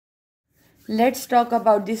Let's talk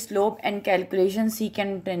about the slope and calculation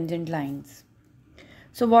secant tangent lines.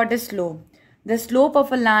 So what is slope? The slope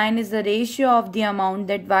of a line is the ratio of the amount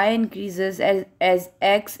that y increases as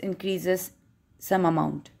x increases some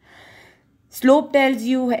amount. Slope tells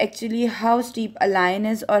you actually how steep a line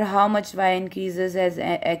is or how much y increases as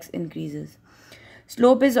x increases.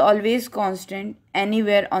 Slope is always constant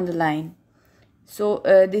anywhere on the line. So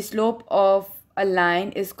the slope of a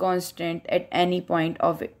line is constant at any point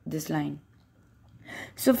of this line.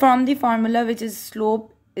 So from the formula, which is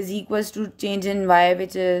slope is equals to change in y,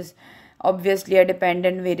 which is obviously a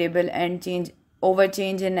dependent variable, and change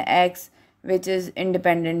in x, which is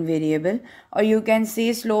independent variable, or you can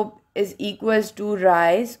say slope is equals to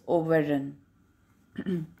rise over run.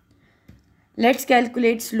 Let's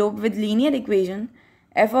calculate slope with linear equation.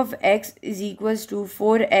 F of x is equals to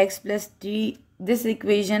 4x plus 3. This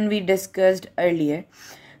equation we discussed earlier.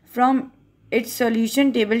 From its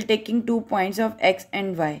solution table, taking 2 points of x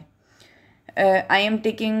and y. I am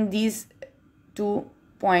taking these 2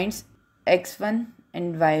 points x1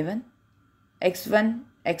 and y1, x1,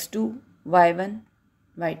 x2, y1,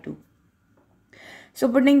 y2. So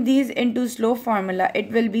putting these into slope formula,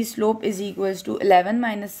 it will be slope is equals to 11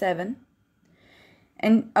 minus 7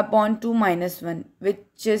 and upon 2 minus 1, which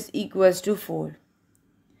is equals to 4.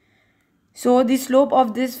 So the slope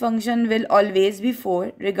of this function will always be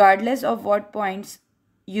 4 regardless of what points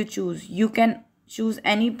you choose. You can choose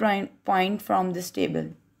any point from this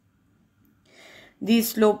table. The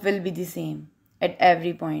slope will be the same at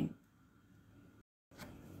every point.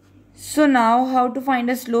 So now how to find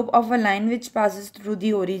a slope of a line which passes through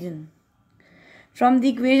the origin? From the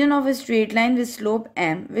equation of a straight line with slope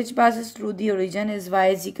m which passes through the origin is y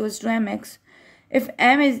is equals to mx. If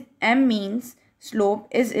m means slope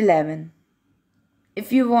is 11.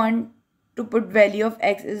 If you want to put value of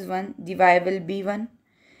x is 1, the y will be 1.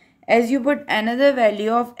 As you put another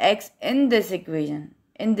value of x in this equation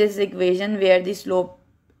where the slope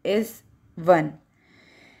is 1,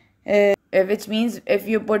 which means if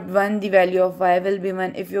you put 1, the value of y will be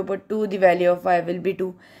 1. If you put 2, the value of y will be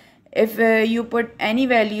 2. If you put any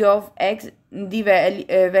value of x, the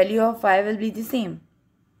value of y will be the same.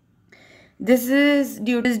 This is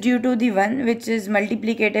due to the 1, which is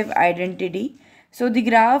multiplicative identity. So the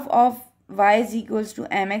graph of y is equals to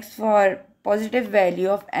mx for positive value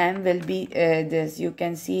of m will be this. You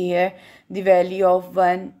can see here the value of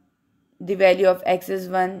 1, the value of x is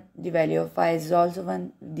 1, the value of y is also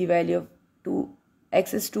 1, the value of 2,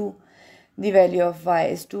 x is 2, the value of y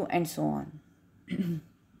is 2, and so on.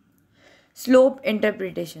 Slope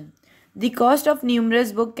interpretation. The cost of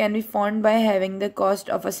numerous books can be found by having the cost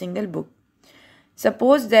of a single book.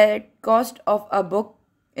 Suppose that cost of a book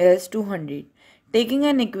is 200. Taking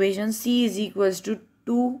an equation C is equals to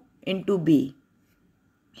 2 into B.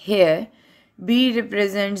 Here, B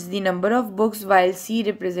represents the number of books while C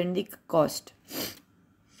represents the cost.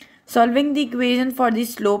 Solving the equation for the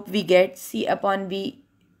slope, we get C upon B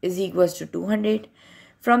is equals to 200.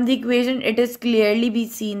 From the equation, it is clearly be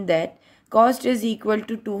seen that cost is equal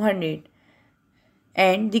to 200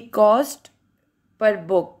 and the cost per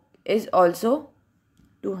book is also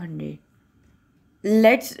 200.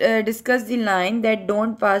 Let's discuss the line that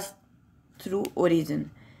don't pass through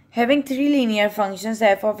origin. Having three linear functions,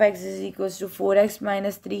 f of x is equals to 4x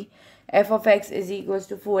minus 3, f of x is equals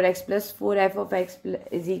to 4x plus 4, f of x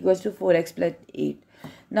is equals to 4x plus 8.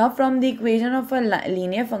 Now from the equation of a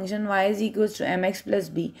linear function y is equals to mx plus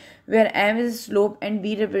b, where m is slope and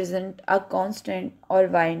b represent a constant or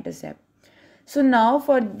y-intercept. So now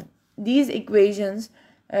for these equations,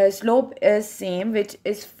 slope is same, which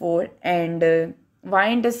is 4, and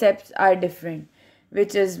y-intercepts are different,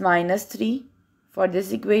 which is minus 3 for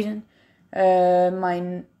this equation,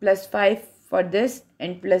 plus 5 for this,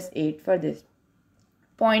 and plus 8 for this.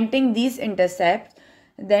 Pointing these intercepts,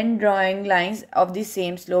 then drawing lines of the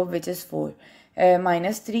same slope, which is 4,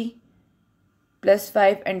 minus 3, plus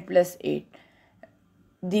 5, and plus 8.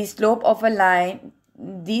 The slope of a line,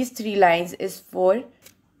 these three lines, is 4.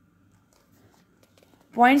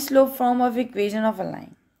 Point slope form of equation of a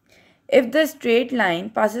line. If the straight line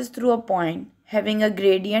passes through a point having a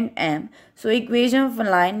gradient m, so equation of a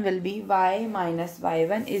line will be y minus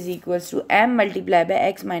y1 is equals to m multiplied by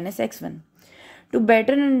x minus x1. To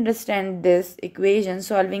better understand this equation,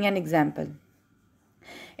 solving an example.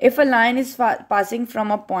 If a line is passing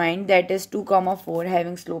from a point that is 2, 4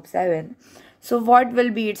 having slope 7, so what will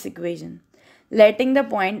be its equation? Letting the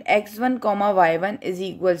point x1, y1 is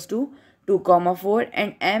equals to 2, 4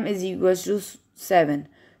 and m is equals to 7.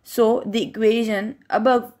 So the equation,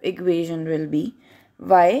 above equation will be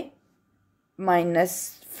y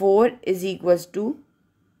minus 4 is equals to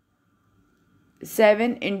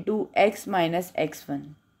 7 into x minus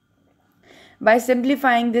x1. By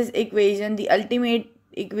simplifying this equation, the ultimate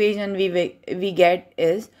equation we get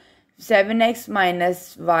is 7x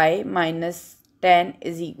minus y minus 10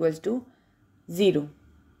 is equals to 0.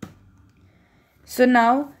 So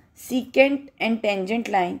now secant and tangent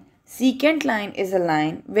line. Secant line is a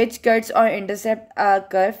line which cuts or intercepts a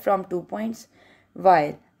curve from 2 points,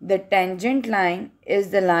 while the tangent line is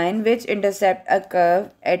the line which intercepts a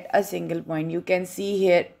curve at a single point. You can see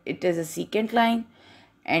here it is a secant line,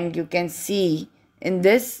 and you can see in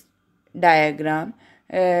this diagram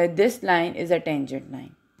this line is a tangent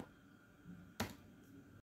line.